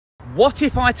What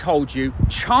if I told you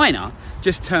China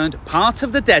just turned part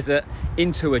of the desert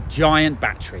into a giant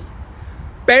battery?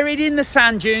 Buried in the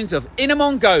sand dunes of Inner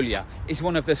Mongolia is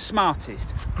one of the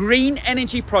smartest green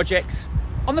energy projects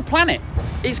on the planet.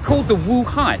 It's called the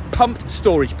Wuhai Pumped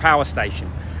Storage Power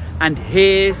Station. And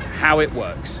here's how it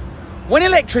works. When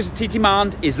electricity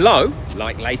demand is low,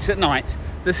 like late at night,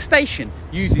 the station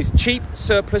uses cheap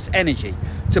surplus energy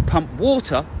to pump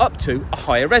water up to a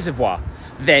higher reservoir.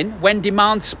 Then, when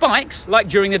demand spikes, like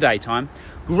during the daytime,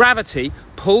 gravity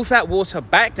pulls that water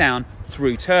back down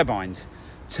through turbines,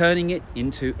 turning it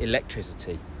into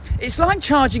electricity. It's like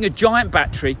charging a giant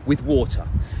battery with water,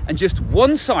 and just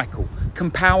one cycle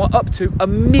can power up to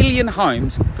 1 million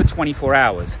homes for 24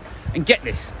 hours. And get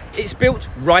this, it's built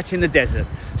right in the desert,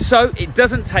 so it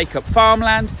doesn't take up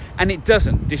farmland and it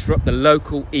doesn't disrupt the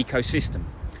local ecosystem.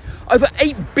 Over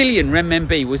 8 billion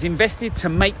renminbi was invested to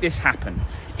make this happen.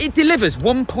 It delivers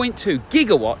 1.2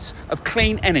 gigawatts of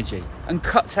clean energy and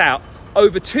cuts out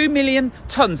over 2 million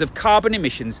tons of carbon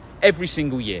emissions every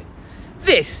single year.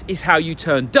 This is how you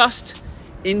turn dust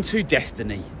into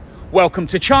destiny. Welcome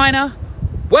to China.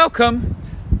 Welcome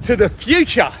to the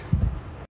future.